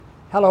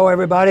Hello,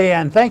 everybody,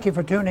 and thank you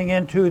for tuning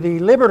in to the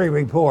Liberty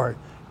Report.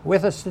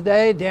 With us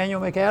today, Daniel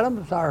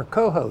McAdams, our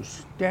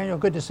co-host. Daniel,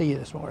 good to see you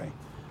this morning.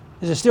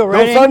 Is it still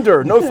raining?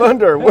 No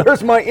thunder.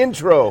 Where's my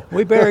intro?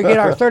 We better get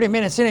our 30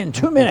 minutes in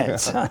 2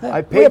 minutes.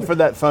 I paid for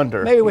that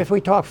thunder. Maybe if we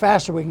talk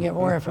faster, we can get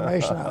more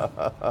information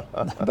out.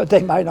 But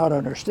they might not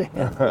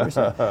understand.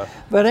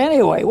 But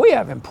anyway, we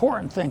have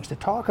important things to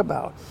talk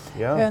about.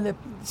 Yeah. And if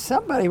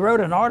somebody wrote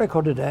an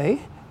article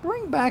today,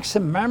 bring back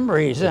some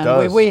memories.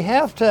 And we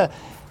have to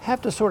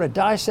sort of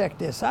dissect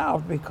this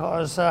out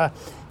because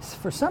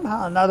for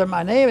somehow or another,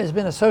 my name has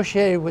been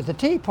associated with the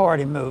Tea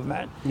Party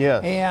movement.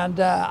 Yes. And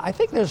I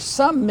think there's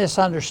some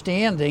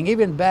misunderstanding,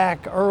 even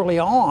back early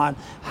on,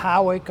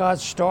 how it got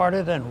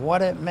started and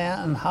what it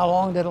meant and how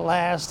long did it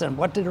last and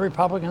what did the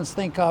Republicans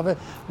think of it,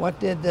 what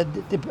did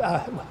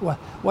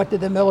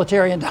the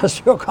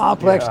military-industrial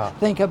complex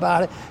think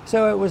about it.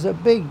 So it was a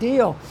big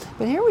deal.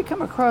 But here we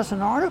come across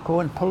an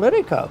article in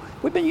Politico.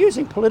 We've been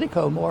using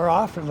Politico more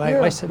often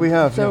lately. Yeah, we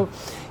have. So,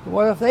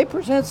 well, if they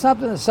present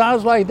something that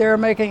sounds like they're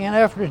making an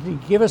effort to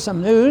give us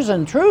some news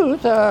and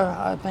truth,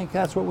 I think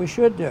that's what we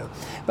should do.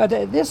 But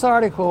this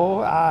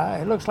article,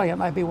 it looks like it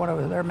might be one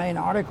of their main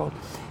articles.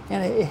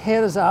 And it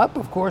heads up,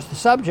 of course, the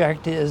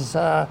subject is,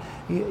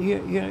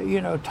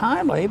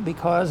 timely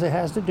because it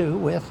has to do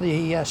with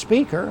the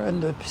speaker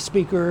and the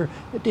speaker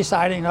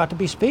deciding not to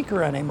be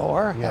speaker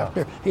anymore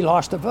after he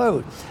lost a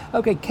vote.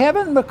 Okay,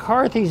 Kevin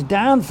McCarthy's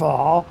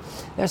downfall,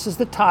 this is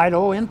the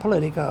title in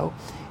Politico,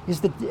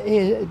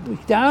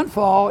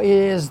 downfall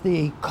is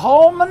the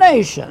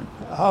culmination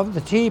of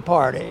the Tea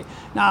Party.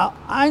 Now,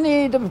 I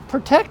need to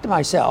protect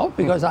myself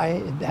because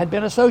I had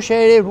been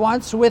associated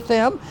once with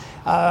them.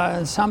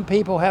 Some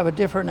people have a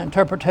different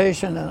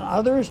interpretation than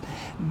others,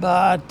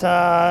 but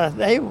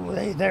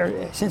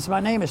since my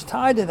name is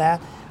tied to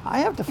that, I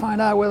have to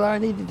find out whether I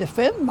need to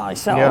defend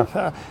myself.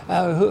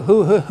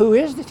 Who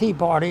is the Tea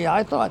Party?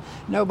 I thought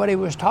nobody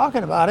was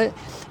talking about it.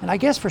 And I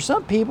guess for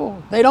some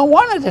people, they don't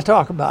want to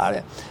talk about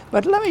it.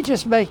 But let me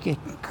just make a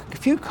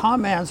few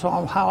comments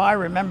on how I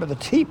remember the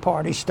Tea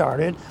Party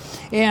started.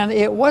 And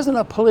it wasn't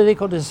a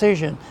political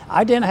decision.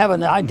 I didn't have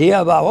an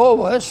idea about,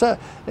 let's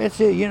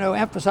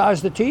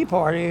emphasize the Tea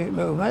Party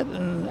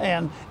movement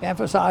and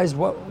emphasize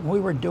what we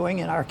were doing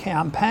in our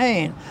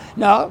campaign.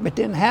 No, it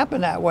didn't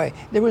happen that way.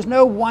 There was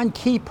no one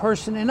key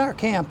person in our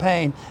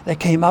campaign that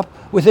came up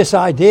with this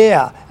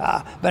idea.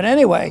 But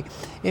anyway,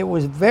 it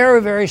was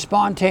very, very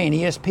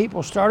spontaneous.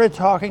 People started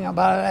talking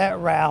about it at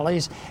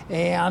rallies,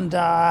 and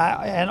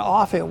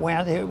off it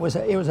went. It was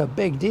a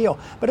big deal.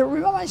 But it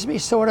reminds me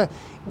sort of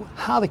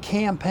how the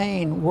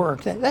campaign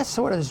worked. That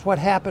sort of is what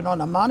happened on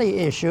the money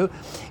issue.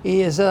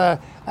 Is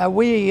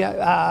we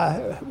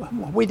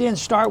didn't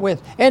start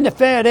with end the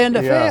Fed,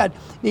 Fed,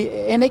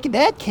 and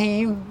that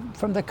came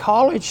from the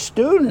college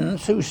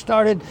students who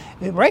started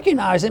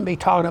recognizing me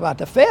talking about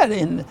the Fed,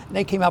 and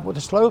they came up with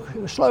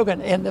the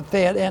slogan, end the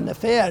Fed, end the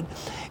Fed.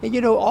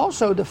 And,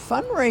 also the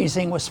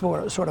fundraising was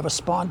sort of a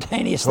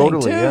spontaneous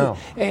thing too. Yeah.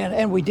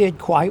 And we did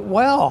quite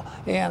well.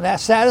 And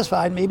that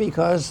satisfied me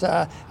because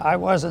I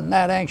wasn't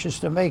that anxious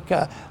to make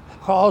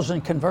calls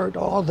and convert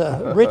all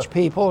the rich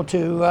people to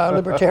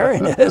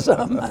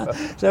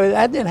libertarianism. So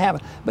that didn't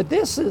happen. But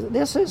this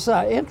is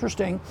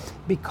interesting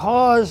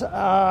because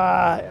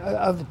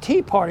of the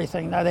Tea Party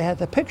thing. Now they have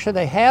the picture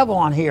they have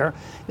on here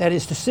that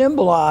is to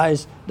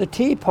symbolize the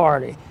Tea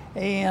Party.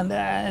 And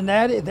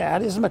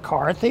that is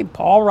McCarthy,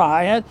 Paul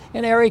Ryan,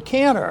 and Eric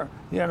Cantor.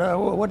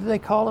 What do they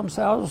call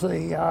themselves?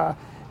 The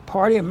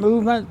party and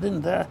movement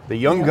and the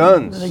Young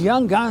Guns. The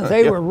Young Guns.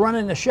 They were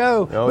running the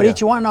show, but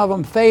each one of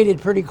them faded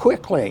pretty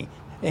quickly.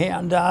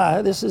 And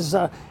this is,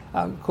 of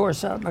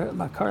course,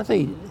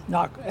 McCarthy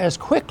not as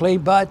quickly,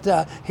 but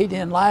he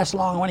didn't last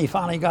long when he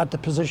finally got the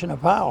position of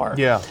power.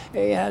 Yeah.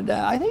 And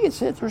I think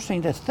it's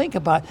interesting to think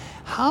about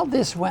how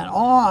this went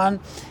on.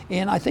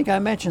 And I think I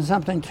mentioned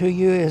something to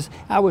you is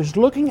I was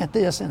looking at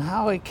this and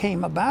how it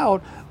came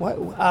about.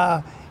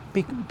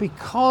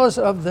 Because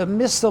of the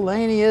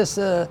miscellaneous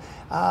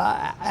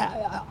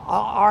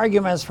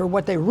arguments for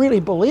what they really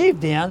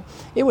believed in,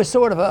 it was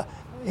sort of a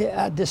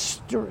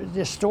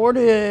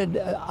distorted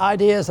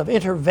ideas of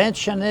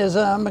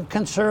interventionism and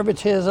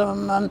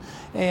conservatism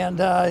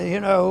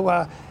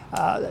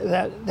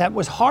that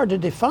was hard to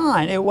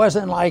define. It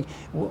wasn't like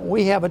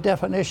we have a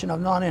definition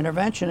of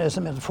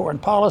non-interventionism in foreign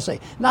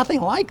policy.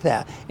 Nothing like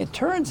that. It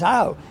turns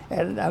out,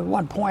 at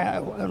one point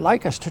I'd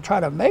like us to try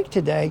to make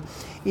today,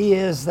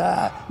 is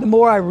the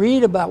more I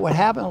read about what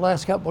happened the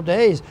last couple of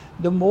days,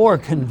 the more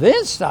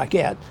convinced I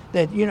get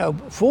that,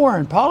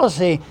 foreign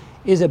policy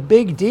is a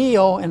big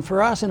deal, and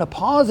for us in a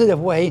positive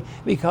way,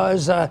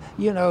 because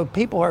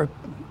people are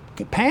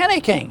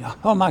panicking.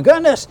 Oh my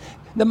goodness,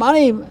 the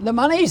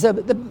money's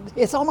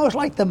it's almost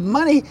like the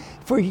money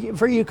for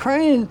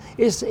Ukraine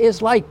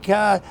is like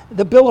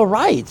the Bill of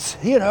Rights.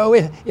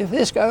 If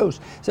this goes,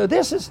 so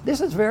this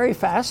is very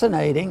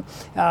fascinating,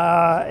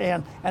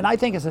 and I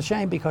think it's a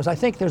shame because I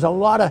think there's a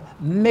lot of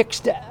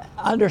mixed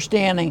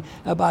understanding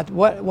about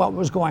what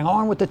was going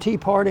on with the Tea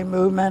Party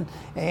movement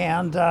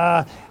and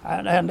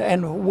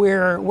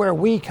where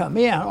we come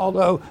in,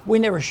 although we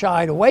never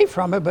shied away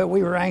from it, but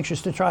we were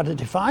anxious to try to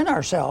define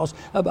ourselves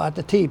about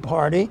the Tea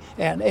Party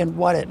and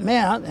what it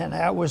meant, and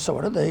that was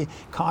sort of the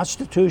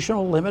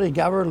constitutional, limited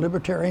government,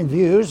 libertarian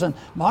views and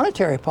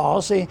monetary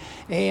policy,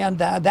 and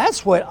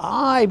that's what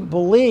I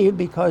believe,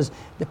 because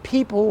the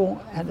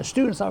people and the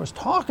students I was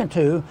talking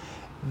to,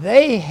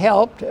 they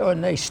helped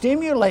and they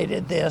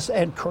stimulated this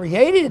and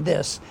created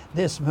this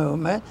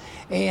movement.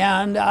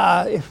 And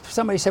if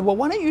somebody said, well,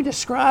 why don't you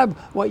describe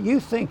what you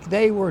think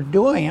they were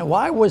doing and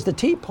why was the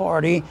Tea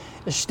Party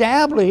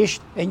established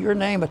and your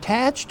name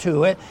attached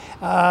to it?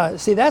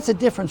 See, that's a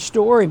different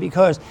story,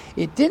 because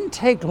it didn't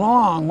take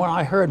long when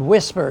I heard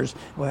whispers,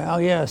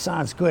 well, yeah,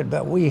 sounds good,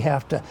 but we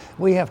have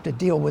to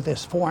deal with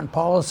this foreign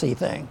policy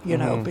thing, you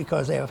know,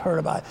 because they have heard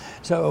about it.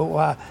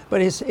 So,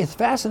 but it's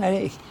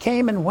fascinating. It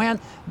came and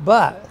went,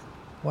 but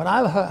what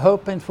I'm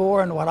hoping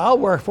for and what I'll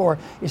work for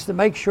is to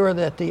make sure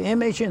that the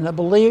image and the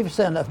beliefs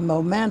and the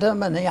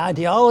momentum and the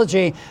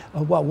ideology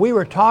of what we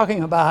were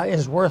talking about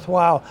is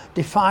worthwhile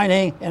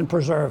defining and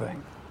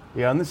preserving.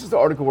 Yeah, and this is the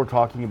article we're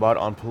talking about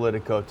on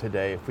Politico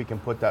today, if we can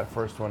put that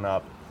first one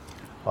up.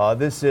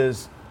 This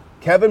is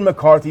Kevin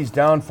McCarthy's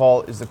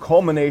downfall is the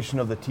culmination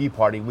of the Tea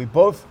Party.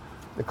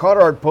 It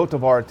caught both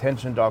of our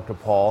attention, Dr.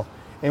 Paul,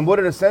 and what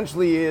it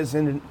essentially is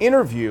in an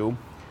interview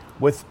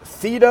with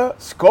Theda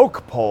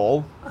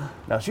Skocpol.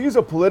 Now, she's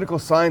a political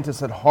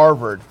scientist at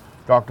Harvard,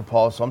 Dr.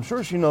 Paul, so I'm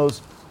sure she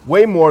knows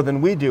way more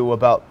than we do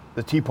about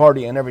the Tea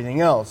Party and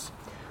everything else.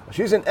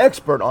 She's an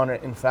expert on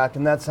it, in fact,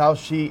 and that's how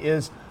she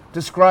is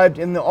described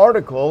in the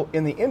article,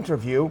 in the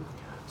interview.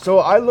 So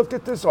I looked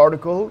at this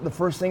article. The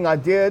first thing I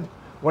did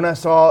when I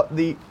saw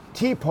the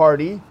Tea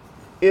Party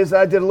is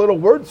I did a little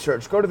word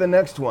search. Go to the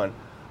next one.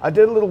 I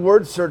did a little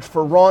word search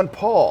for Ron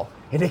Paul,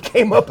 and it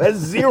came up as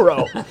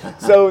 0.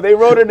 So they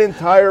wrote an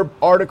entire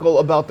article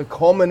about the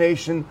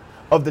culmination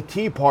of the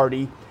Tea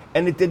Party,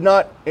 and it did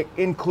not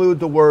include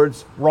the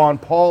words Ron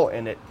Paul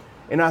in it.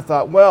 And I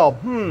thought, well,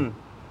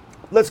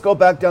 let's go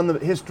back down the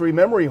history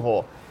memory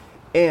hole.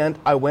 And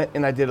I went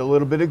and I did a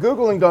little bit of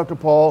Googling, Dr.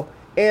 Paul,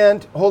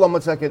 and hold on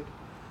one second.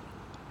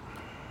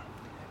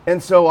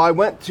 And so I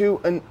went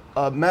to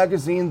a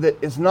magazine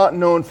that is not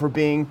known for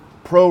being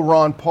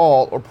pro-Ron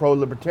Paul or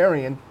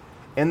pro-libertarian,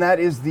 and that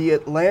is The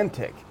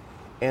Atlantic.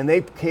 And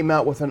they came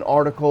out with an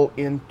article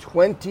in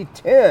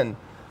 2010.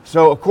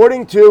 So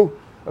according to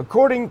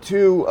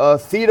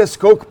Theda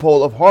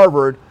Skocpol of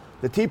Harvard,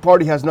 the Tea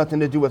Party has nothing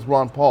to do with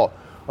Ron Paul.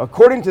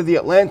 According to The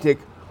Atlantic,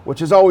 which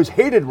has always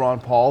hated Ron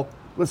Paul,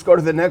 let's go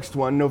to the next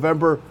one,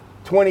 November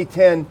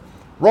 2010,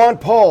 Ron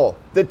Paul,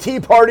 the Tea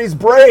Party's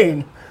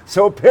brain.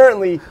 So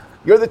apparently,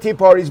 you're the Tea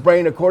Party's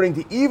brain according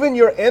to even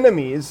your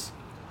enemies,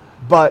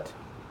 but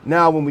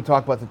now when we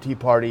talk about the Tea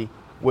Party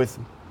with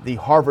the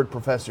Harvard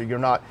professor, you're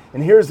not.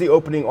 And here's the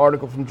opening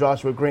article from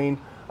Joshua Green,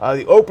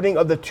 the opening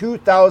of the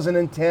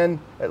 2010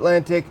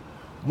 Atlantic.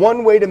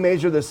 One way to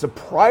measure the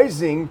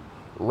surprising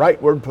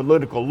rightward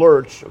political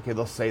lurch, okay,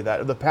 they'll say that,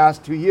 of the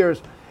past 2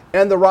 years,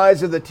 and the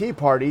rise of the Tea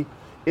Party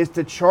is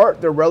to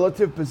chart the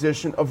relative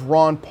position of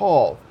Ron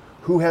Paul,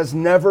 who has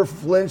never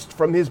flinched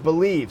from his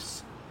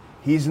beliefs.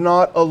 He's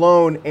not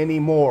alone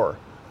anymore.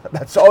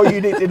 That's all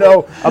you need to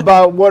know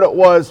about what it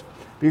was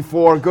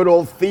before good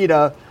old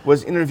Theda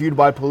was interviewed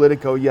by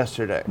Politico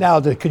yesterday. Now,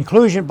 the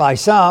conclusion by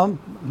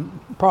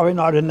some, probably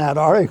not in that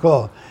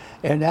article,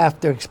 and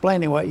after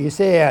explaining what you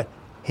said,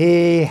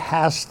 he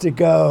has to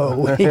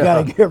go. We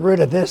got to get rid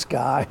of this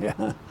guy.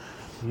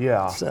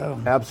 Yeah,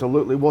 so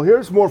absolutely. Well,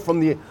 here's more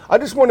from I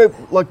just want to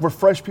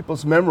refresh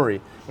people's memory,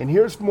 and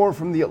here's more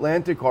from the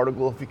Atlantic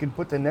article, if you can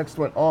put the next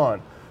one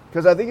on,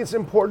 because I think it's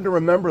important to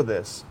remember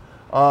this.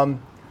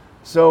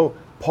 So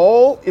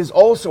Paul is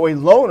also a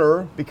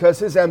loner because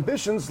his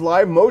ambitions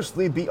lie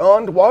mostly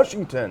beyond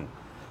Washington.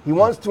 He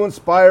wants to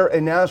inspire a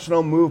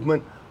national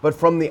movement, but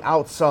from the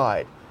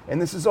outside.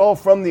 And this is all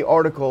from the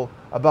article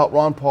about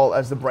Ron Paul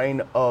as the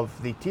brain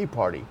of the Tea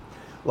Party.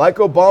 Like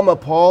Obama,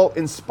 Paul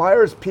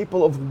inspires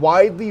people of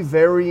widely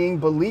varying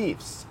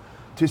beliefs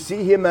to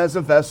see him as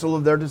a vessel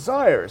of their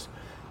desires.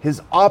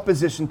 His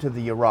opposition to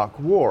the Iraq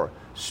War,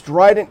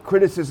 strident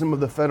criticism of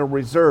the Federal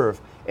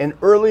Reserve, and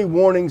early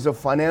warnings of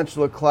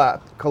financial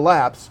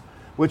collapse,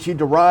 which he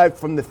derived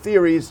from the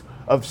theories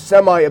of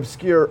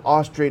semi-obscure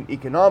Austrian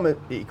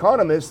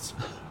economists,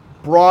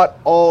 brought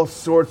all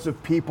sorts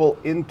of people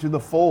into the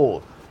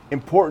fold.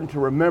 Important to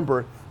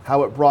remember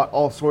how it brought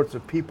all sorts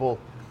of people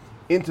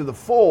into the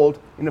fold.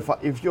 And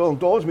if you'll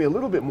indulge me a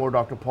little bit more,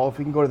 Dr. Paul, if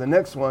we can go to the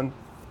next one.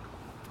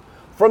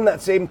 From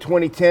that same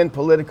 2010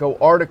 Politico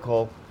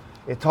article,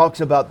 it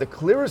talks about the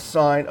clearest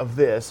sign of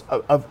this,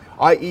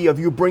 i.e. of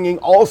you bringing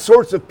all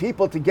sorts of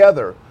people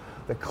together.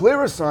 The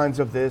clearest signs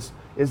of this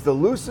is the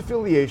loose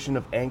affiliation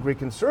of angry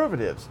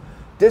conservatives,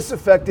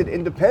 disaffected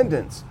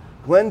independents,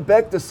 Glenn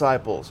Beck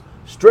disciples,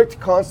 strict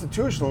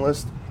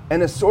constitutionalists,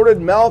 and assorted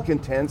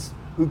malcontents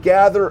who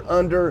gather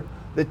under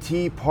the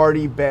Tea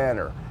Party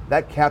banner.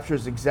 that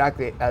captures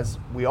exactly as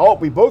we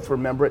both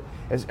remember it,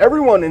 as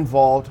everyone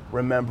involved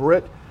remember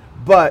it.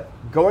 But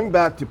going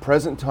back to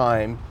present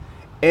time,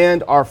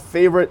 and our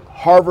favorite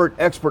Harvard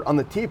expert on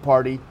the Tea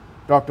Party,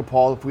 Dr.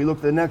 Paul, if we look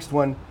at the next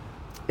one,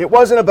 it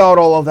wasn't about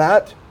all of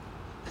that.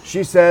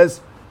 She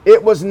says,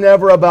 it was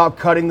never about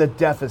cutting the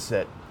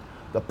deficit.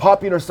 The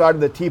popular side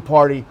of the Tea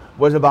Party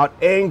was about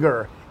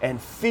anger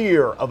and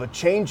fear of a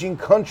changing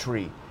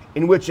country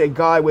in which a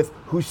guy with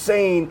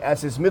Hussein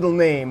as his middle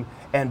name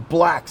and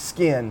black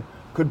skin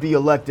could be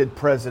elected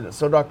president.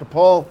 So, Dr.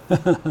 Paul,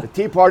 the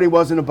Tea Party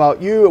wasn't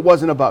about you. It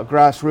wasn't about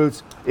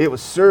grassroots. It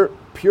was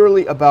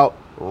purely about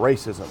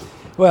racism.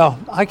 Well,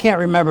 I can't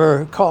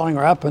remember calling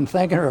her up and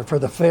thanking her for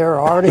the fair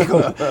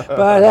article,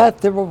 but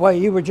the way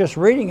you were just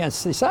reading it, I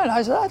said,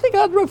 I think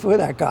I'd root for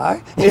that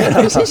guy. He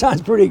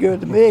sounds pretty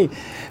good to me.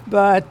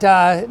 But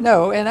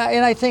no, and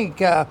I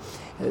think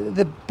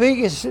the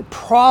biggest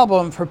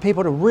problem for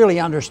people to really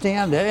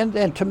understand it,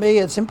 and to me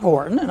it's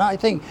important, and I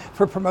think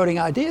for promoting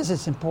ideas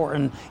it's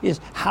important, is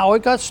how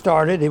it got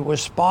started. It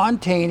was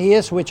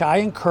spontaneous, which I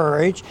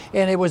encourage,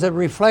 and it was a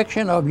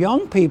reflection of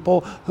young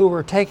people who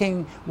were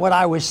taking what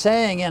I was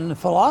saying in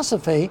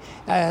philosophy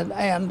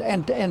and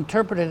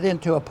interpreted it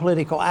into a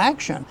political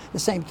action. The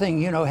same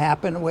thing,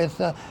 happened with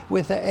the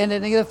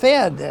ending of the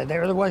Fed.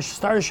 They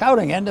started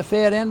shouting, "End the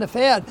Fed, end the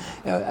Fed,"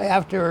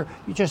 after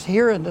just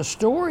hearing the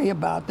story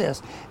about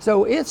this.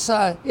 So it's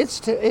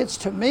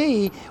to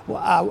me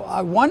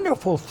a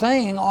wonderful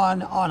thing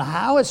on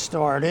how it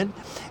started,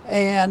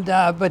 and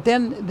but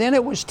then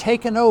it was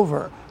taken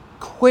over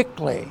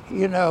quickly,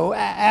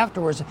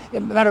 afterwards. As a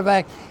matter of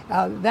fact,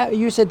 that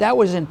you said that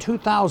was in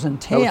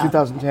 2010. That was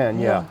 2010,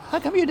 yeah. How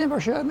come you never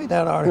showed me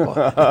that article?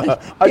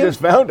 I just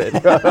found it.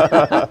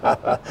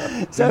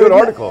 It's a good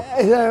article.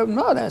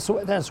 No,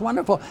 that's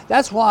wonderful.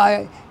 That's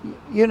why,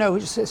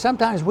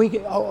 sometimes we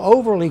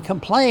overly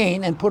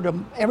complain and put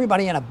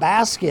everybody in a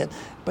basket,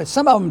 but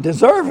some of them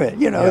deserve it,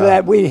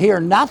 that we hear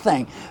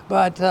nothing.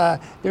 But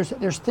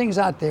there's things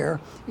out there.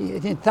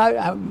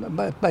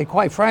 But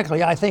quite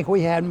frankly, I think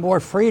we had more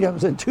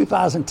freedoms in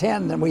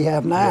 2010 than we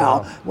have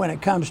now when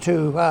it comes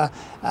to the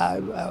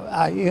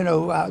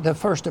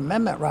First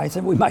Amendment rights,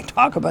 and we might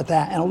talk about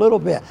that in a little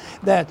bit.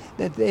 That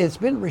it's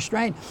been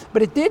restrained,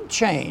 but it did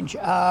change.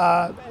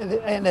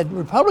 And the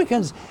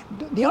Republicans,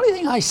 the only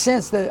thing I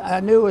sensed that I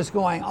knew was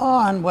going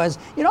on was,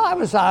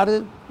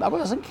 I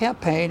wasn't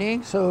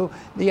campaigning, so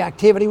the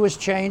activity was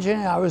changing.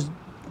 I was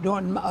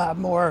doing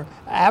more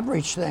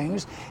average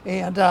things,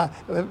 and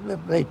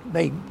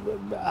they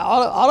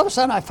all of a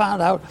sudden I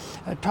found out,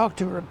 I talked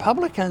to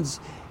Republicans,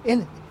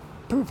 they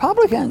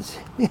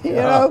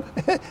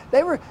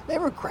were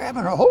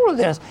grabbing a hold of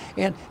this,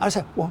 and I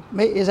said, well,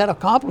 is that a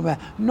compliment?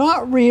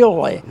 Not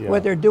really.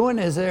 What they're doing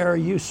is they're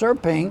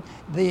usurping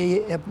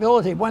the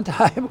ability. One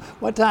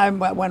time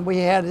when we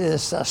had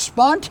this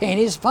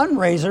spontaneous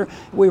fundraiser,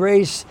 we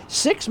raised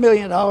 $6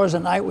 million a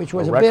night, which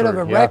was a bit of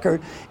a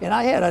record, and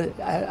I had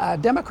a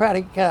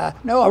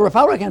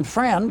Republican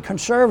friend,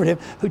 conservative,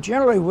 who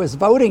generally was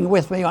voting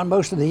with me on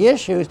most of the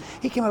issues.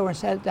 He came over and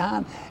sat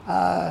down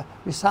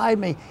beside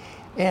me,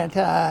 and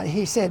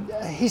he says,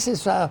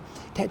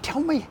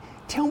 tell me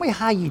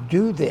how you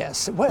do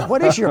this.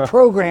 What is your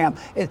program?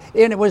 And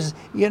it was,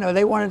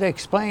 they wanted to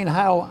explain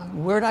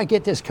where did I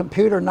get this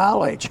computer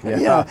knowledge,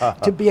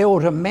 to be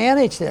able to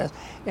manage this.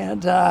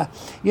 And,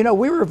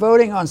 we were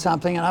voting on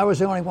something, and I was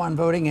the only one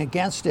voting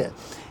against it.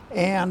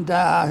 And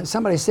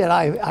somebody said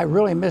I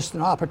really missed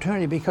an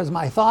opportunity, because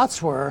my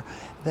thoughts were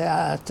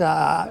that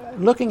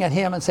looking at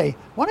him and say,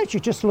 why don't you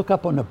just look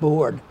up on the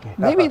board?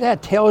 Maybe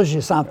that tells you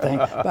something,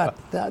 but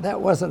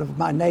that wasn't of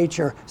my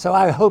nature. So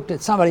I hoped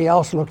that somebody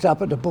else looked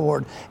up at the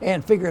board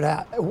and figured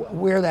out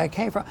where that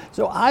came from.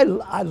 So I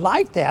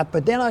liked that,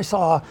 but then I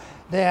saw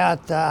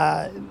that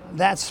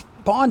that's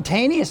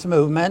spontaneous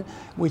movement,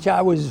 which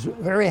I was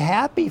very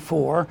happy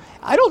for.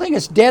 I don't think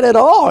it's dead at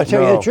all, to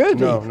tell you the truth.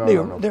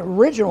 The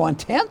original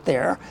intent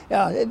there,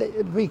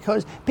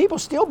 because people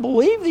still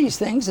believe these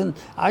things, and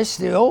I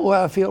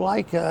still feel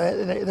like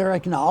they're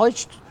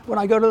acknowledged when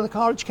I go to the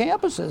college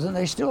campuses, and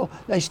they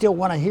still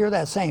want to hear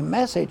that same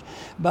message.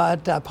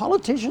 But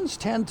politicians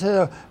tend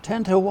to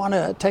want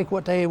to take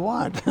what they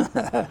want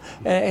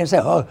and say,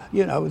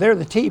 they're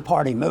the Tea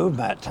Party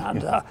movement,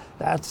 and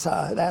that's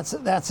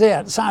it.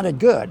 It sounded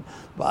good,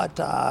 but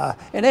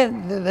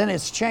and then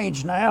it's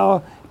changed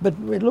now. But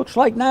it looks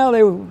like now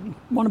they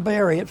want to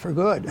bury it for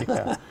good.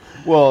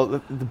 Well,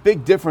 the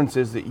big difference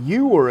is that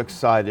you were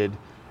excited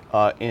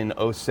in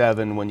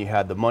 2007 when you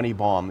had the money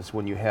bombs,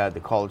 when you had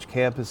the college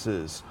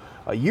campuses.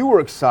 You were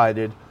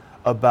excited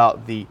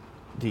about the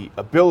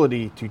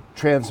ability to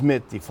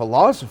transmit the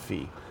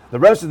philosophy. The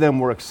rest of them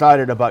were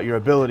excited about your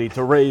ability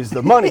to raise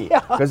the money,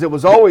 because it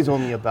was always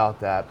only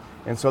about that.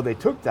 And so they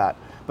took that.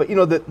 But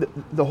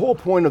the whole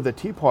point of the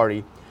Tea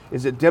Party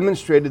is it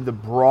demonstrated the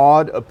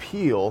broad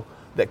appeal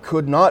that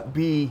could not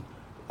be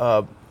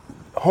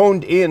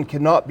honed in,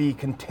 cannot be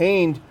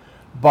contained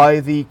by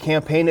the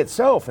campaign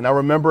itself. And I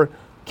remember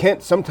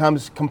Kent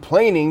sometimes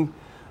complaining,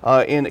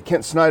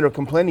 Kent Snyder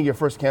complaining, your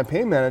first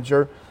campaign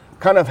manager,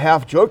 kind of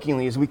half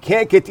jokingly, is we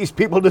can't get these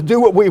people to do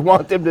what we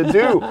want them to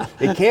do.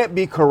 They can't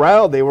be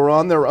corralled. They were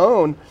on their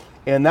own,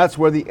 and that's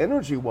where the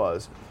energy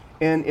was.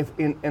 And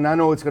and I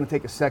know it's going to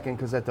take a second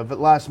because at the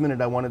last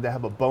minute I wanted to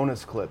have a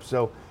bonus clip.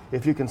 So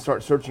if you can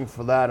start searching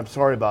for that, I'm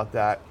sorry about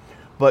that.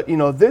 But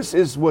this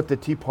is what the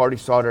Tea Party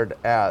started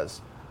as.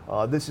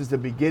 This is the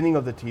beginning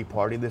of the Tea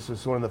Party. This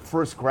is one of the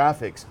first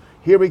graphics.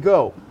 Here we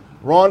go.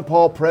 Ron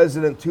Paul,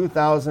 President,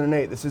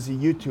 2008. This is a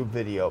YouTube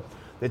video.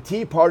 The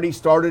Tea Party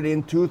started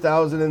in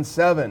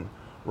 2007.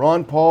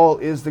 Ron Paul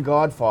is the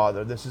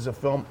godfather. This is a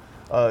film,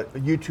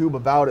 YouTube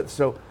about it.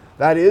 So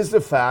that is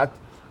the fact.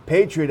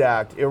 Patriot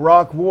Act,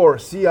 Iraq War,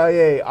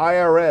 CIA,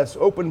 IRS,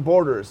 open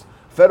borders,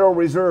 Federal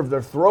Reserve.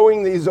 They're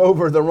throwing these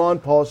over the Ron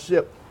Paul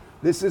ship.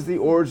 This is the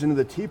origin of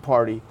the Tea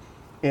Party.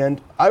 And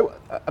I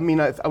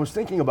was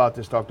thinking about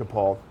this, Dr.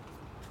 Paul,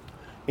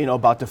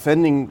 about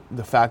defending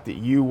the fact that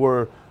you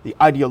were the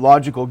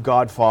ideological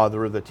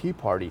godfather of the Tea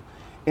Party.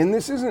 And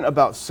this isn't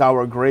about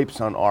sour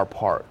grapes on our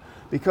part,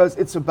 because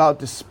it's about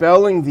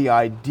dispelling the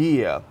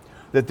idea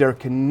that there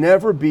can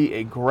never be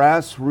a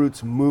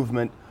grassroots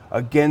movement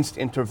against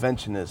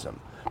interventionism,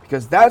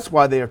 because that's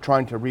why they are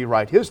trying to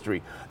rewrite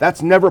history.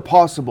 That's never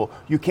possible.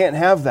 You can't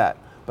have that.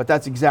 But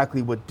that's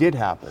exactly what did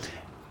happen.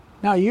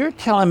 Now, you're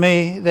telling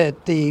me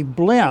that the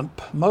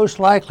blimp most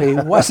likely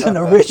wasn't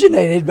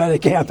originated by the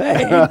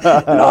campaign,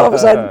 and all of a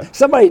sudden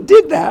somebody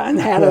did that and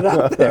had it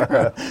up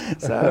there.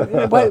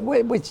 So,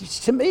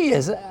 which to me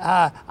is,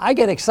 I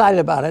get excited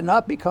about it,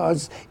 not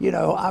because,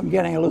 I'm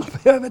getting a little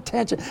bit of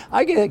attention.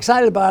 I get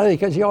excited about it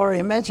because you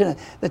already mentioned it,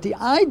 that the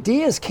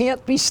ideas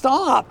can't be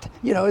stopped.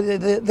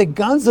 The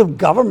guns of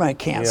government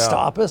can't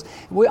stop us.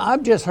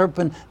 I'm just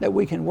hoping that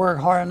we can work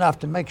hard enough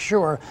to make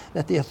sure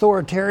that the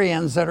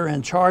authoritarians that are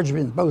in charge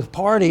in both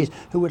parties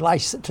who would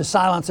like to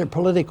silence their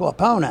political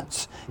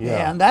opponents.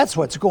 And that's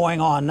what's going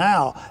on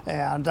now.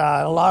 And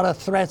a lot of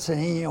threats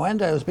and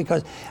innuendos,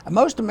 because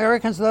most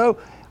Americans, though,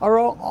 are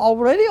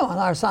already on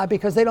our side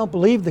because they don't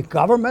believe the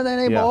government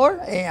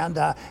anymore, and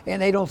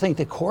they don't think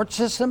the court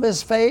system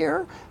is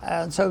fair.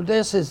 And so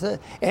this is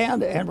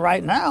and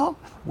right now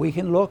we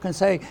can look and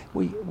say,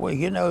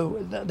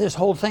 this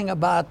whole thing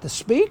about the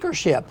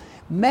speakership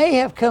may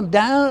have come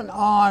down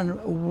on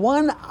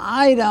one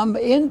item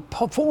in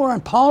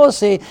foreign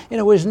policy, and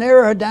it was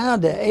narrowed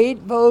down to 8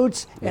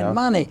 votes and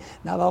money.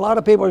 Now, a lot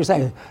of people are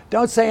saying,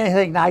 don't say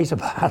anything nice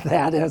about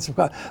that.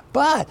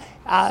 But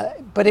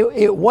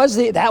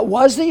that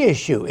was the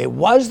issue. It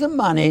was the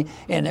money,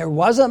 and there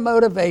was a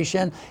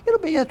motivation. It'll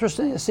be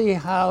interesting to see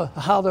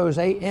how those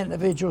 8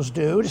 individuals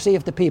do, to see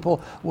if the people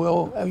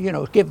will,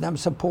 give them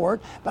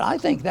support. But I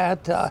think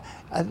that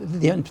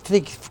the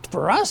thing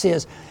for us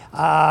is,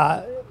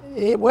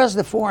 it was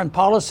the foreign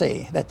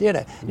policy that did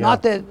it.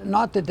 Not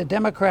that the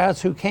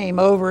Democrats who came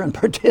over and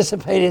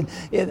participated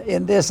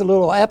in this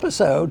little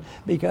episode,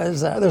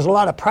 because there's a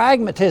lot of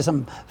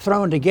pragmatism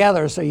thrown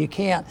together, so you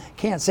can't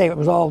say it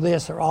was all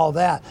this or all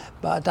that.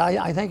 But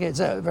I think it's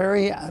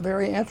very,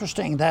 very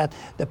interesting that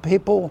the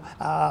people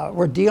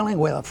were dealing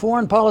with a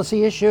foreign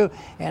policy issue,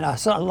 and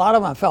a lot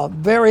of them felt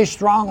very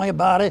strongly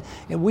about it.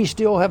 And we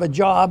still have a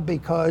job,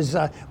 because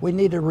we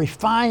need to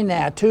refine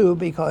that too,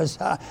 because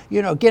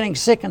getting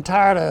sick and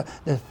tired of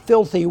the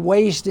filthy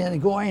waste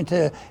and going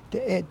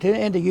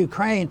into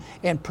Ukraine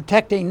and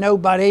protecting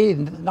nobody,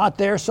 not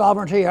their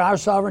sovereignty or our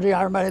sovereignty,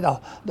 everybody,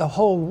 the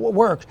whole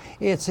works.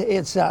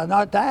 It's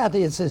not that.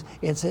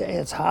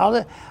 It's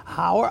how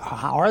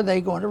are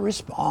they going to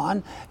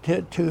respond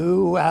to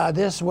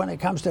this when it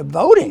comes to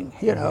voting?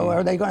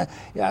 Are they going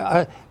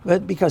to?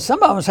 But because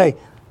some of them say,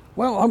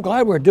 well, I'm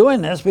glad we're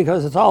doing this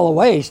because it's all a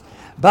waste,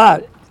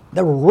 but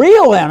the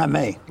real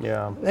enemy.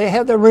 They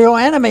have the real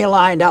enemy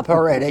lined up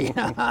already.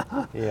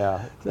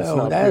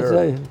 So that's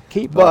a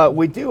key. But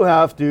we do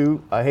have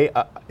to.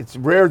 It's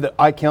rare that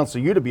I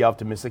counsel you to be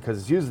optimistic, because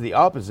it's usually the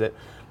opposite.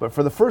 But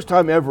for the first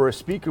time ever, a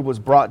speaker was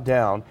brought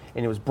down,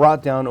 and it was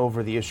brought down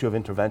over the issue of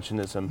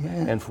interventionism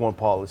and foreign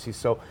policy.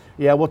 So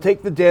we'll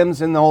take the Dems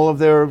and all of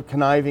their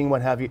conniving,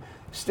 what have you.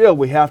 Still,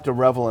 we have to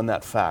revel in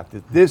that fact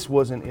that this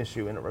was an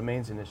issue, and it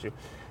remains an issue.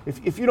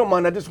 If you don't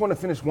mind, I just want to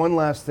finish one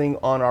last thing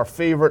on our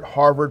favorite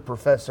Harvard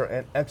professor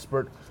and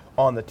expert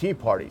on the Tea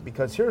Party,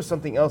 because here's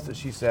something else that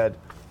she said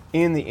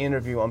in the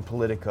interview on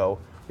Politico.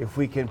 If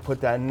we can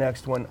put that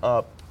next one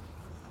up.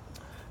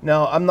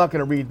 Now, I'm not going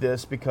to read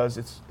this because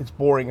it's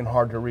boring and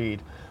hard to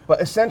read,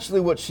 but essentially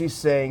what she's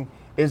saying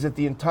is that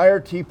the entire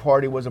Tea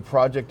Party was a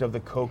project of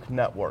the Koch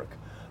network.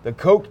 The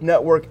Koch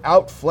network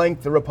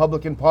outflanked the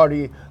Republican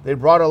Party. They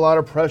brought a lot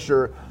of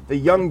pressure. The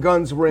young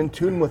guns were in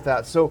tune with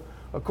that. So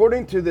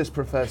according to this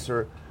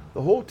professor,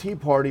 the whole Tea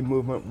Party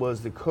movement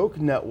was the Koch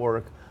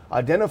network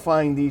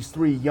identifying these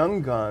 3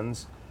 young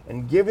guns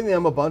and giving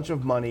them a bunch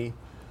of money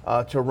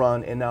to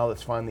run, and now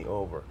it's finally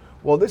over.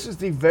 Well, this is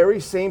the very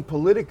same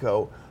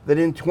Politico that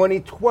in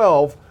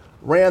 2012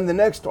 ran the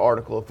next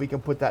article, if we can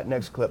put that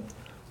next clip.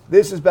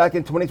 This is back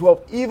in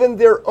 2012. Even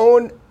their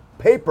own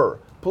paper,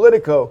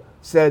 Politico,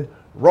 said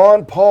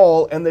Ron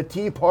Paul and the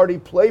Tea Party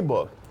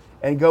playbook.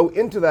 And go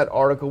into that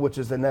article, which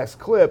is the next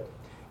clip,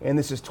 and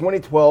this is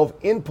 2012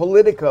 in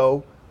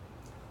Politico.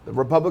 The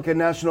Republican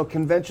National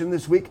Convention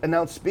this week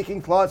announced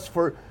speaking slots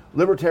for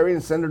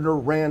Libertarian Senator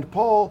Rand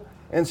Paul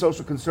and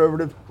Social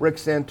Conservative Rick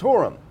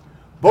Santorum.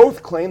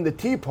 Both claim the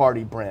Tea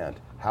Party brand.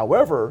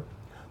 However,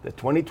 the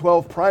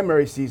 2012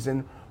 primary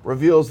season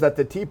reveals that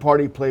the Tea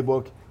Party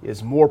playbook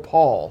is more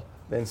Paul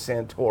than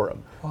Santorum.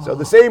 Wow. So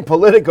the same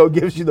Politico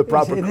gives you the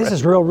proper. This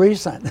is real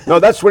recent. No,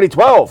 that's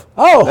 2012.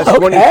 Oh, that's okay.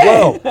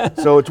 2012.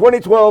 So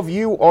 2012,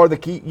 you are the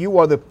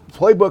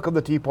playbook of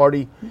the Tea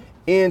Party.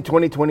 In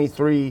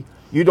 2023,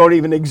 you don't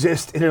even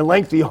exist in a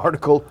lengthy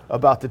article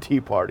about the Tea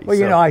Party.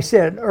 Well, I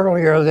said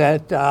earlier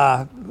that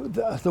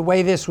the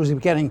way this was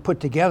getting put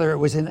together, it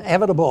was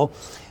inevitable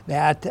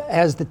that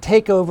as the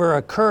takeover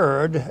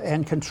occurred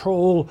and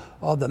control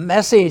of the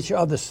message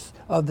of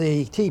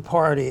the Tea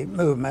Party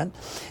movement,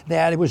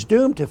 that it was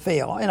doomed to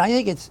fail. And I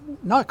think it's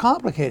not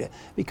complicated,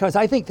 because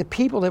I think the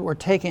people that were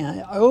taking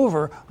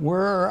over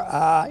were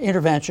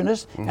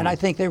interventionists, and I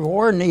think they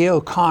were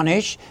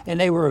neo-Conish, and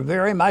they were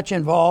very much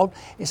involved.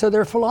 And so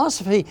their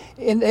philosophy,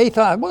 and they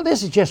thought, well,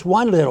 this is just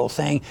one little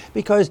thing,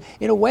 because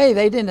in a way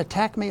they didn't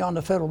attack me on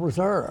the Federal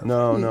Reserve.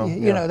 No.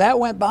 You know, that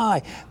went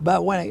by.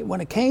 But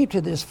when it came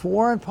to this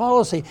foreign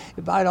policy,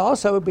 it might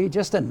also be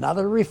just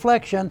another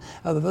reflection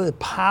of the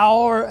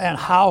power and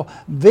how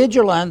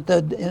vigilant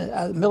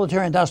the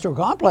military-industrial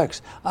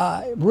complex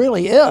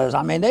really is.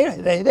 I mean,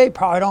 they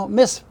probably don't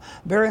miss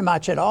very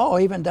much at all,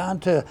 even down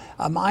to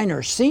a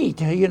minor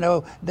seat. You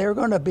know, they're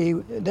going to be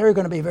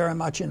very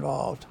much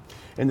involved.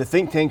 And the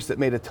think tanks that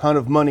made a ton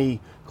of money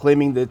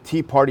claiming the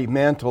Tea Party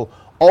mantle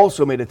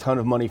also made a ton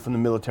of money from the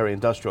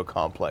military-industrial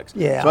complex.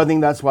 Yeah. So I think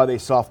that's why they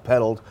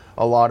soft-pedaled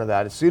a lot of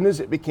that. As soon as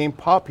it became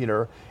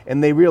popular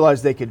and they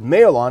realized they could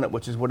mail on it,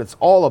 which is what it's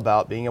all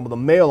about, being able to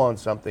mail on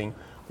something,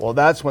 well,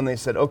 that's when they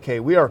said, okay,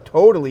 we are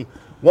totally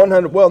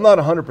 100, well, not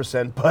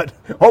 100%, but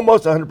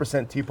almost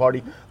 100% Tea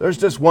Party. There's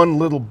just one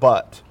little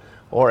but,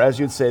 or as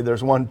you'd say,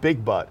 there's one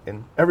big but,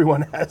 and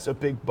everyone has a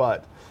big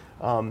but.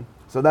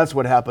 So that's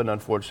what happened,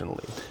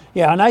 unfortunately.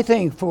 Yeah, and I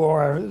think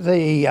for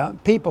the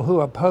people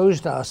who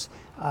opposed us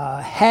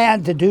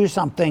had to do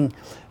something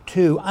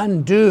to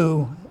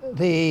undo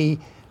the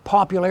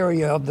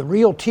popularity of the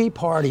real Tea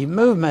Party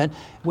movement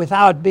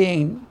without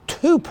being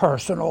too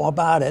personal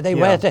about it.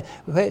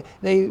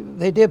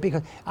 They did,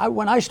 because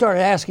when I started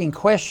asking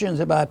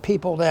questions about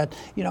people that,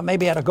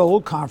 maybe at a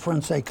gold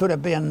conference, they could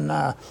have been,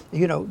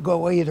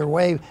 go either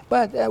way,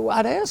 but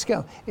I'd ask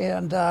them,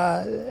 and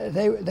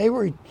they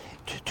were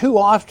too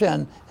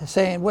often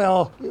saying,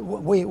 well,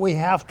 we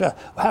have to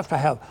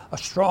have a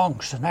strong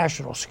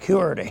national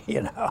security,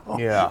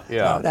 Yeah.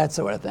 That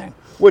sort of thing.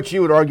 Which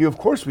you would argue, of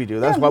course we do.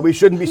 That's why we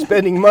shouldn't be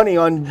spending money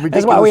on ridiculous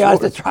That's why we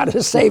have wars. to try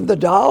to save the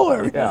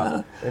dollar.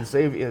 Yeah,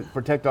 and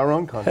protect our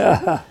own country.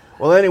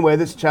 Well, anyway,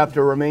 this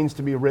chapter remains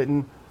to be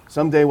written.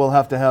 Someday we'll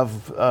have to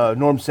have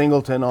Norm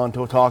Singleton on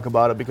to talk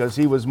about it, because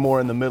he was more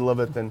in the middle of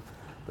it than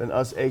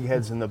us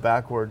eggheads in the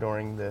backward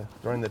during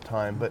the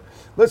time. But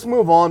let's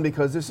move on,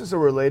 because this is a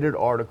related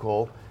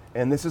article,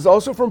 and this is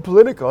also from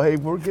Politico. Hey,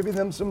 we're giving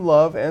them some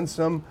love and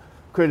some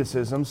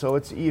criticism, so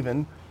it's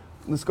even.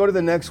 Let's go to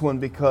the next one,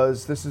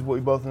 because this is what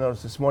we both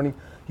noticed this morning.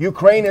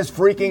 Ukraine is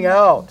freaking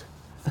out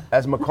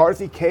as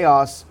McCarthy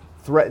chaos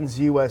threatens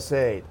U.S.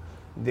 aid.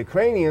 The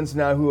Ukrainians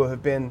now, who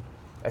have been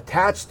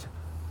attached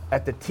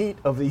at the teat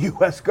of the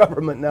U.S.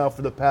 government now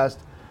for the past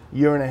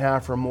year and a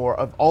half or more,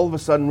 of all of a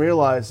sudden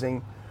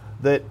realizing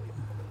that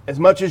as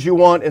much as you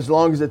want, as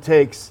long as it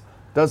takes,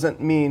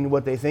 doesn't mean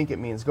what they think it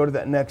means. Go to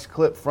that next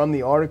clip from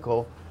the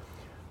article,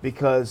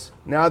 because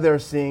now they're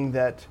seeing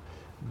that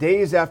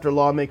days after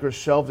lawmakers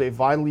shelved a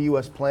vital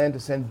U.S. plan to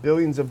send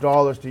billions of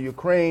dollars to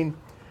Ukraine,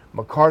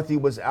 McCarthy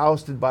was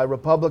ousted by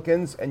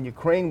Republicans, and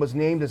Ukraine was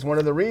named as one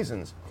of the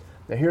reasons.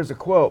 Now here's a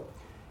quote.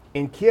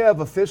 In Kiev,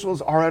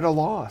 officials are at a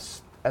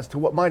loss as to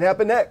what might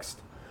happen next.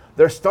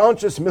 Their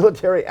staunchest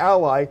military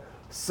ally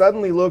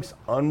suddenly looks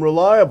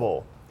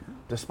unreliable,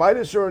 despite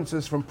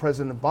assurances from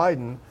President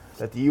Biden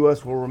that the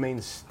U.S. will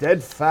remain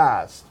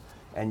steadfast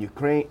and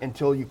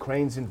until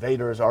Ukraine's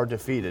invaders are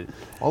defeated.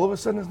 All of a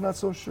sudden, it's not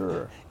so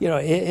sure.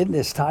 In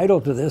this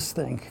title to this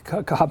thing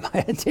caught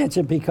my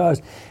attention,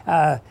 because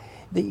at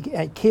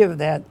Kiev,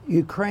 that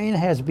Ukraine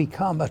has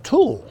become a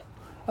tool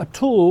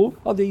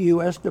of the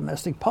U.S.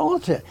 domestic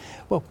politics.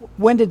 Well,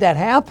 when did that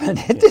happen?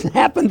 It didn't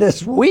happen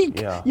this week.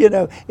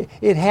 Yeah.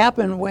 It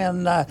happened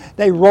when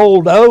they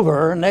rolled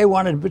over and they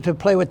wanted to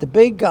play with the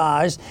big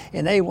guys,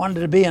 and they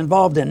wanted to be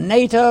involved in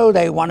NATO.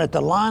 They wanted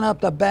to line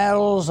up the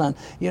battles and,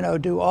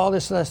 do all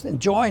this and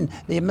join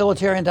the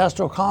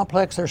military-industrial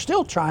complex. They're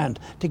still trying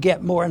to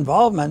get more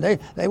involvement.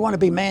 They want to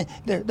be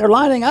they're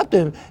lining up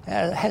to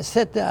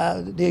set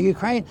the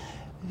Ukraine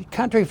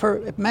country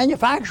for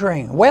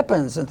manufacturing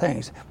weapons and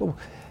things.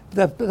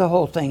 the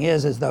whole thing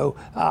is though,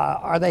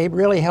 are they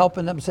really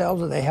helping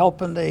themselves? Are they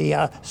helping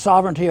the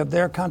sovereignty of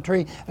their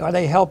country? Are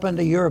they helping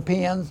the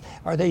Europeans?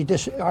 Are they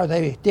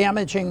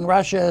damaging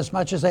Russia as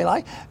much as they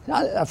like?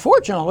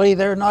 Fortunately,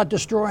 they're not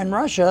destroying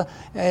Russia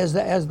as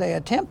they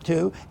attempt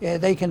to.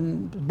 They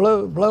can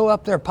blow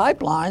up their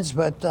pipelines,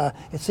 but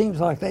it seems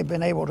like they've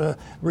been able to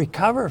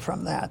recover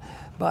from that.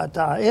 But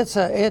it's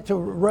a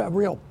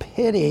real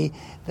pity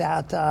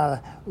that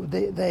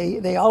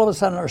they all of a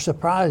sudden are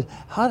surprised.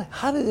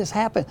 How did this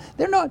happen?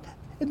 They're not.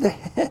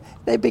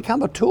 They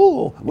become a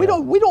tool. We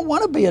don't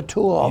want to be a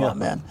tool of them,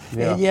 man.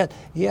 And yet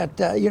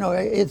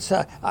it's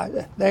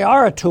they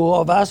are a tool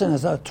of us, and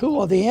it's a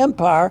tool of the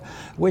empire,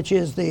 which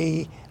is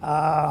the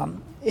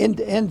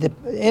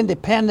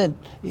independent,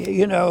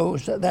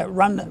 that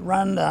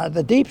run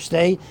the deep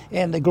state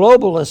and the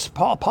globalist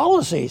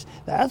policies.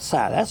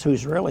 That's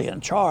who's really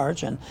in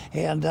charge, and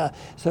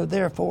so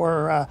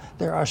therefore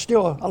there are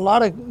still a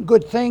lot of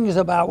good things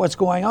about what's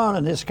going on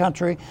in this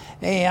country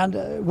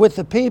and with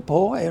the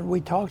people, and we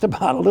talked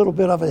about a little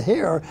bit of it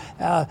here,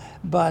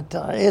 but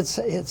it's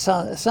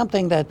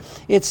something that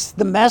it's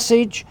the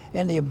message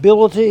and the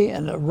ability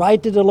and the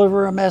right to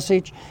deliver a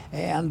message,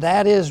 and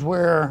that is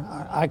where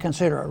I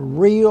consider a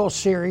real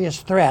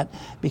serious threat,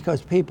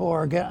 because people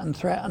are getting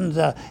threatened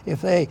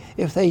if they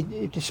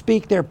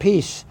speak their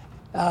piece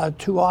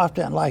too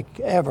often, like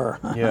ever.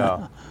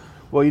 Yeah.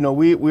 Well,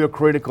 we are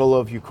critical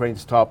of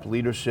Ukraine's top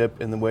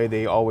leadership in the way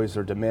they always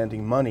are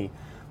demanding money.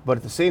 But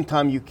at the same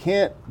time, you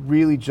can't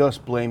really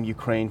just blame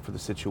Ukraine for the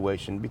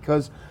situation,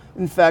 because,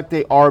 in fact,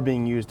 they are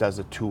being used as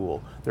a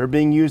tool. They're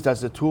being used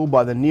as a tool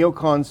by the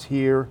neocons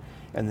here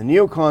and the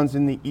neocons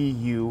in the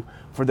EU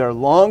for their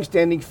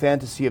long-standing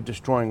fantasy of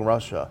destroying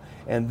Russia.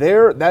 And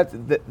they're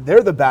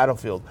the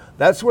battlefield.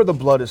 That's where the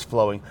blood is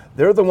flowing.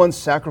 They're the ones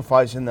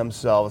sacrificing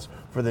themselves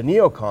for the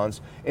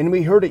neocons. And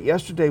we heard it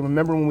yesterday.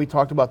 Remember when we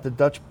talked about the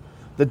Dutch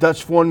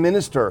foreign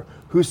minister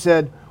who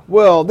said,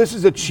 well, this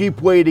is a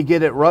cheap way to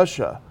get at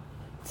Russia.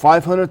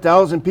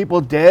 500,000 people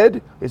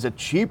dead is a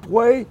cheap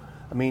way?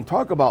 I mean,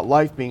 talk about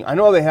life being... I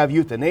know they have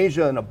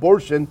euthanasia and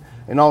abortion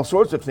and all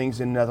sorts of things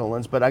in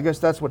Netherlands, but I guess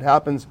that's what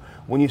happens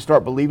when you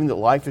start believing that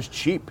life is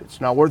cheap. It's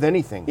not worth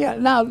anything. Yeah,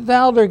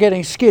 now they're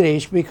getting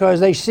skittish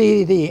because they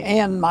see the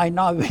end might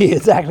not be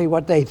exactly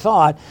what they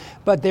thought,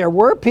 but there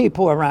were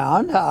people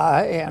around,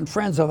 and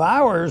friends of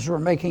ours were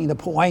making the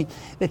point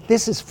that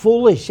this is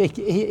foolish.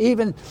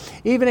 Even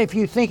if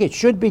you think it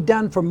should be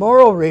done for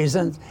moral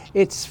reasons,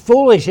 it's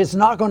foolish. It's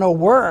not going to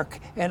work.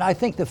 And I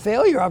think the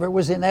failure of it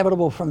was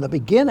inevitable from the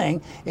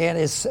beginning, and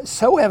it's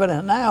so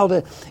evident now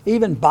that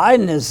even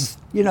Biden is,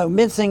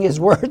 mincing his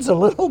words a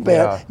little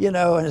bit,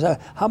 and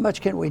how much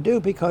can we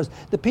do? Because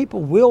the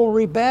people will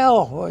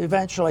rebel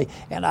eventually.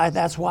 And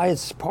that's why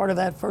it's part of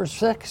that first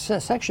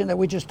section that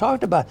we just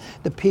talked about.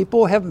 The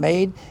people have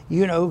made,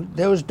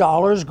 those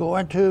dollars go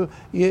into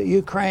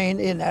Ukraine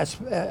in that,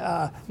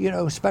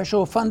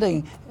 special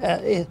funding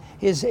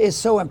is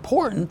so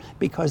important,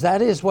 because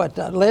that is what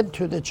led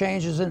to the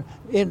changes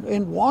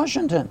in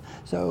Washington.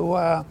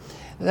 So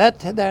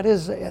that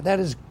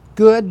is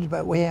good,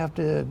 but we have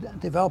to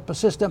develop a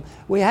system.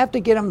 We have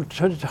to get them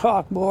to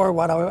talk more,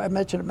 what I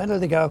mentioned a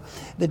minute ago,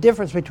 the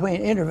difference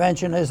between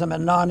interventionism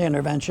and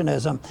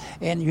non-interventionism.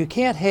 And you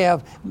can't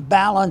have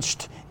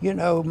balanced,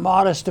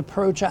 modest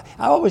approach. I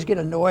always get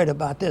annoyed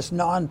about this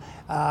if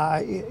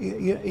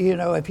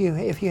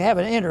you have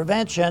an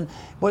intervention,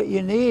 what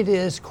you need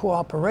is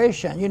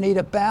cooperation. You need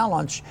a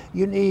balance.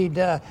 You need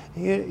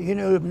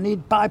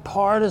need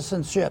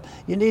bipartisanship.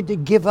 You need to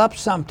give up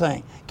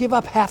something. Give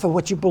up half of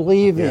what you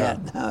believe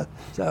in.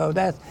 So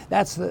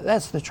that's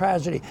the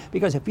tragedy.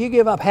 Because if you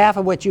give up half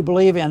of what you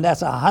believe in,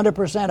 that's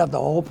 100% of the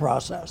whole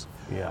process.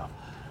 Yeah.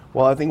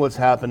 Well, I think what's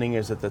happening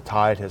is that the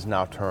tide has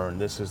now turned.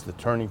 This is the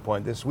turning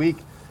point. This week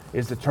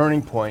is the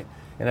turning point.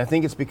 And I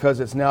think it's because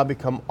it's now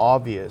become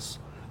obvious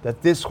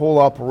that this whole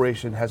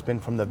operation has been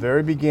from the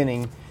very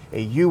beginning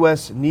a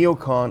U.S.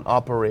 neocon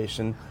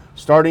operation,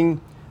 starting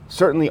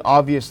certainly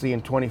obviously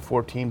in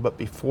 2014, but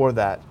before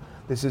that.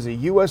 This is a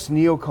U.S.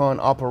 neocon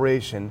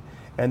operation,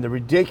 and the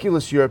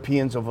ridiculous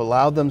Europeans have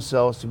allowed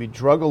themselves to be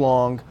drug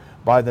along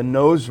by the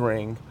nose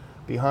ring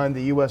behind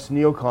the U.S.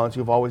 neocons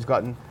who've always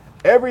gotten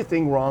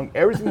everything wrong.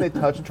 Everything they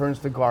touch turns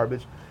to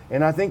garbage.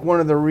 And I think one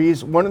of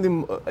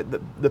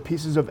the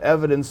pieces of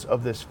evidence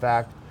of this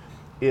fact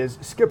is,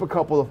 skip a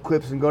couple of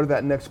clips and go to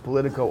that next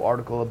Politico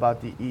article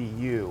about the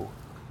EU.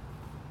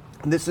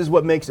 And this is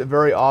what makes it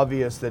very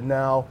obvious that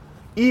now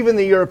even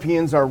the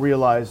Europeans are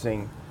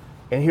realizing,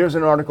 and here's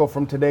an article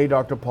from today,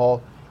 Dr.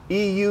 Paul,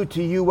 EU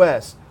to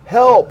US,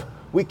 help,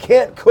 we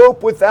can't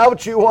cope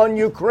without you on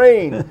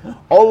Ukraine.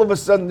 All of a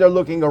sudden they're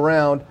looking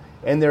around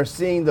and they're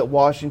seeing that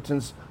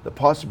the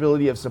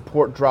possibility of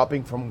support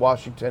dropping from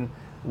Washington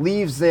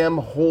leaves them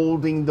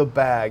holding the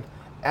bag,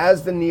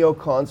 as the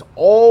neocons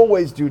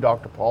always do,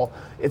 Dr. Paul.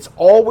 It's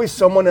always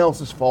someone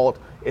else's fault.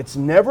 It's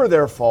never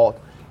their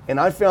fault. And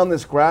I found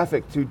this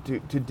graphic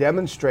to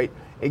demonstrate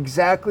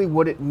exactly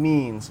what it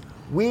means.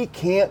 We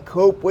can't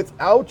cope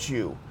without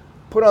you.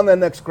 Put on the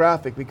next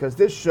graphic, because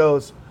this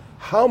shows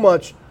how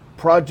much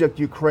Project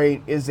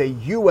Ukraine is a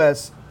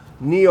U.S.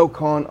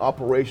 neocon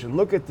operation.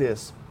 Look at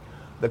this.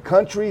 The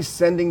country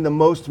sending the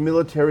most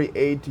military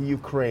aid to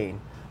Ukraine.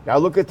 Now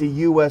look at the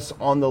U.S.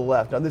 on the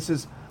left. Now this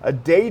is a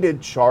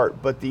dated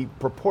chart, but the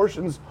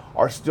proportions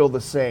are still the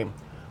same.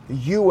 The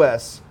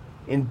U.S.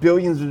 in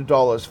billions of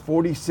dollars,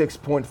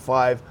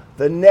 46.5.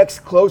 The next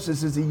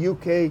closest is the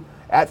UK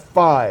at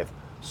 5.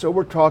 So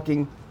we're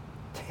talking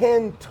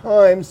 10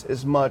 times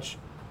as much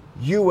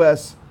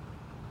U.S.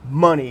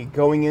 money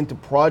going into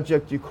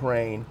Project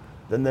Ukraine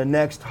than the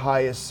next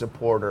highest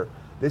supporter.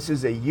 This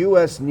is a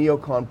U.S.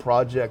 neocon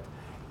project,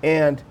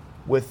 and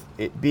with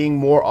it being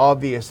more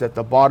obvious that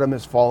the bottom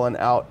has fallen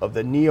out of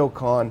the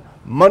neocon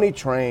money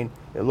train,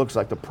 it looks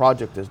like the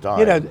project is dying.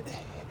 You know,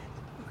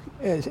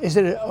 is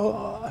it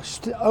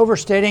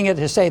overstating it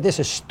to say this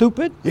is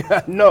stupid?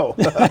 Yeah, no.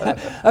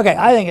 Okay,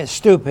 I think it's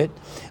stupid,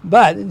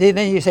 but then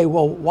you say,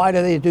 well, why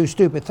do they do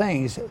stupid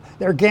things?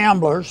 They're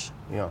gamblers.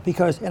 Yeah.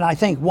 And I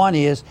think one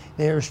is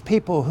there's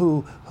people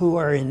who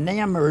are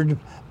enamored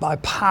by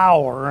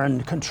power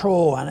and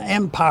control and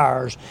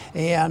empires,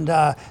 and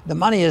the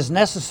money is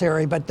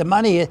necessary, but the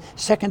money is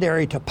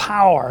secondary to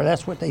power.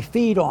 That's what they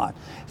feed on.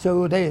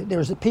 So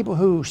there's the people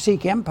who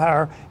seek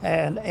empire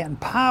and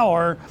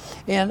power,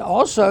 and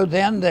also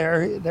then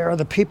there are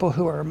the people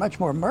who are much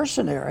more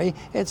mercenary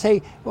and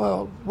say,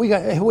 well, we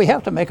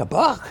have to make a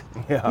buck.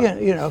 Yeah.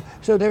 You know,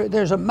 so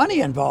there's a money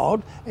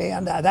involved,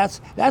 and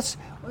that's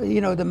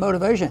the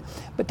motivation.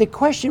 But the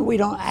question we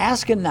don't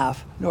ask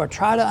enough, nor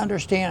try to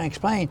understand and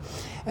explain.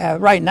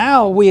 Right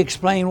now, we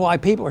explain why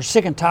people are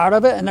sick and tired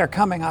of it, and they're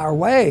coming our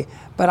way.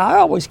 But I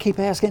always keep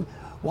asking,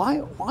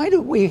 why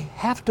do we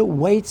have to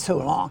wait so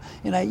long?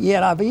 And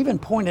yet I've even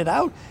pointed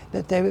out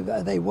that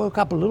they woke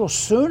up a little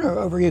sooner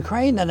over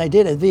Ukraine than they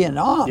did at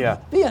Vietnam. Yeah.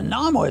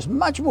 Vietnam was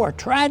much more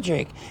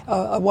tragic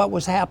of what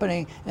was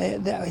happening,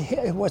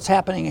 what's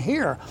happening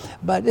here.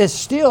 But it's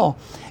still,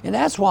 and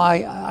that's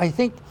why I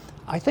think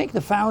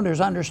the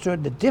founders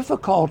understood the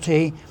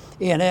difficulty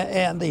in it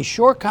and the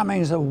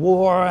shortcomings of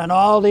war and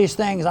all these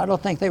things. I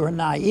don't think they were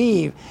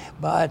naive,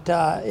 but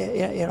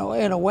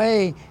in a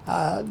way,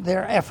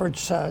 their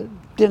efforts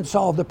didn't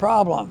solve the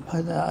problem.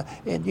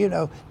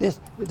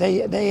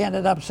 They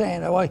ended up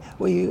saying, well,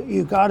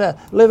 you got to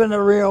live in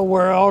the real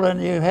world, and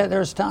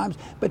there's times,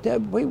 but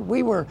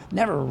we were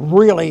never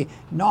really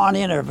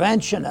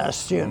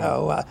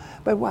non-interventionists,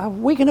 but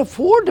we can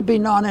afford to be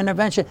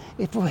non-intervention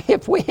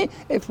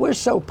if we're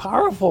so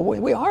powerful.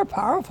 We are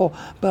powerful,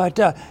 but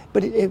the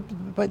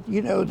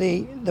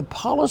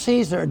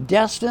policies are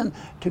destined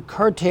to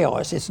curtail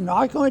us. It's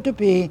not going to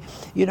be,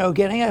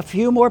 getting a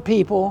few more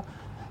people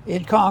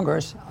in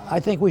Congress. I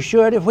think we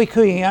should if we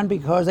can,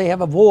 because they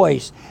have a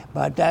voice,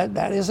 but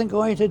that isn't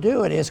going to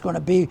do it. It's going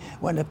to be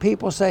when the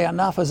people say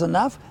enough is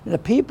enough. The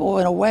people,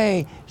 in a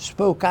way,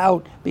 spoke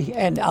out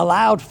and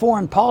allowed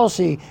foreign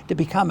policy to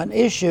become an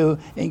issue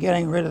in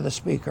getting rid of the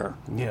speaker.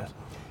 Yes.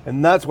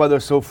 And that's why they're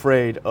so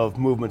afraid of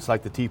movements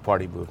like the Tea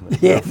Party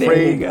movement. Yeah, they're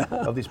afraid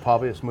of these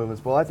populist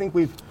movements. Well, I think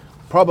we've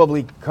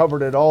probably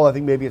covered it all. I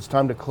think maybe it's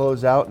time to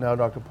close out now,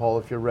 Dr. Paul,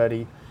 if you're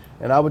ready.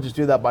 And I would just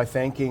do that by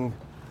thanking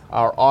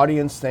our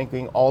audience,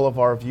 thanking all of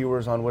our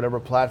viewers on whatever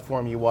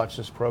platform you watch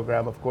this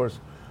program. Of course,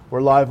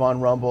 we're live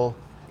on Rumble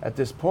at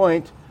this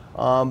point.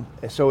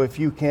 So if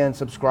you can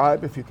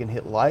subscribe, if you can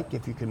hit like,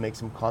 if you can make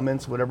some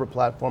comments, whatever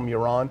platform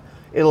you're on,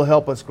 it'll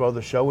help us grow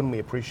the show, and we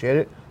appreciate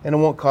it. And it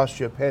won't cost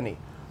you a penny.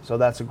 So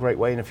that's a great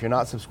way. And if you're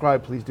not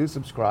subscribed, please do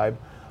subscribe.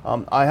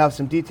 I have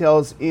some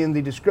details in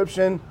the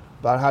description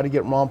about how to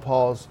get Ron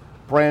Paul's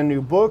brand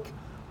new book,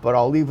 but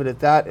I'll leave it at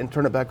that and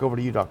turn it back over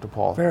to you, Dr.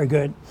 Paul. Very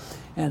good.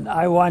 And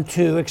I want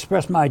to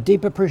express my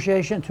deep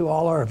appreciation to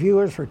all our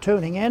viewers for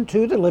tuning in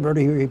to the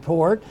Liberty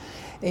Report.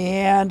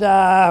 And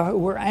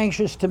we're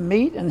anxious to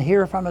meet and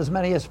hear from as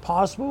many as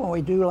possible when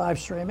we do live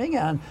streaming.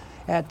 And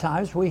at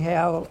times we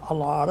have a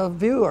lot of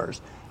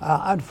viewers.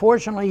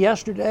 Unfortunately,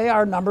 yesterday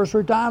our numbers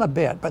were down a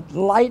bit, but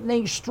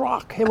lightning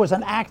struck. It was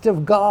an act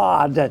of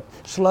God that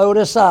slowed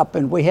us up,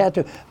 and we had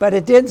to, but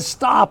it didn't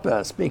stop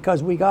us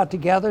because we got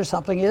together.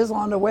 Something is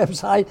on the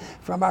website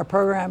from our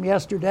program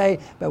yesterday,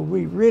 but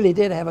we really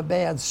did have a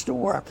bad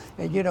storm.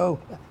 And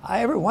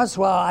every once in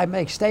a while I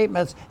make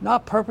statements,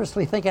 not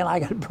purposely thinking I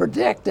can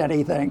predict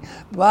anything,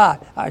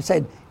 but I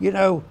said,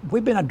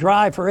 we've been a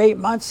dry for 8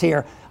 months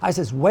here. I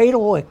says, wait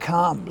till it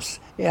comes.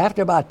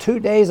 After about 2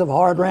 days of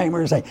hard rain,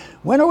 we're going to say,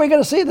 when are we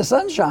going to see the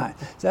sunshine?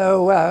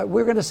 So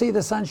we're going to see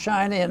the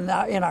sunshine in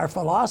our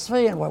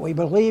philosophy and what we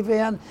believe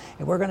in.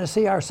 And we're going to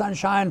see our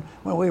sunshine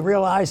when we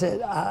realize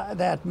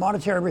that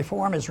monetary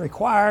reform is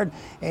required,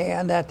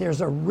 and that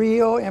there's a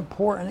real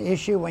important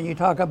issue when you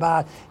talk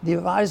about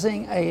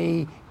devising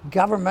a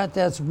government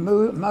that's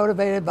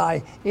motivated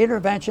by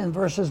intervention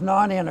versus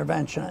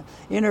non-intervention.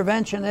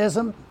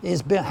 Interventionism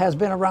has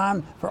been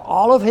around for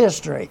all of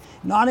history.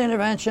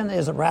 Non-intervention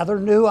is a rather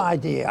new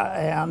idea,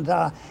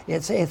 and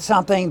it's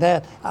something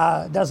that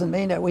doesn't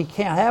mean that we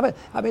can't have it.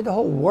 I mean, the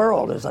whole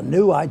world is a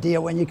new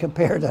idea when you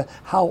compare to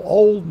how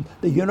old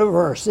the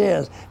universe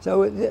is.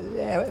 So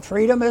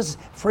freedom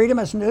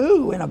is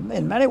new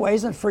in many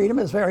ways, and freedom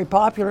is very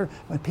popular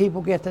when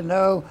people get to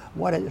know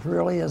what it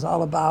really is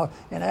all about,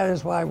 and that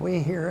is why we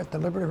here at the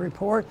Liberty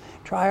Report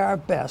try our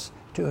best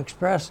to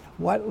express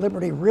what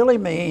liberty really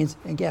means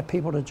and get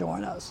people to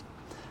join us.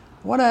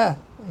 I want to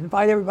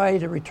invite everybody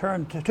to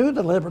return to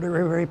the Liberty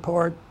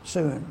Report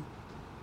soon.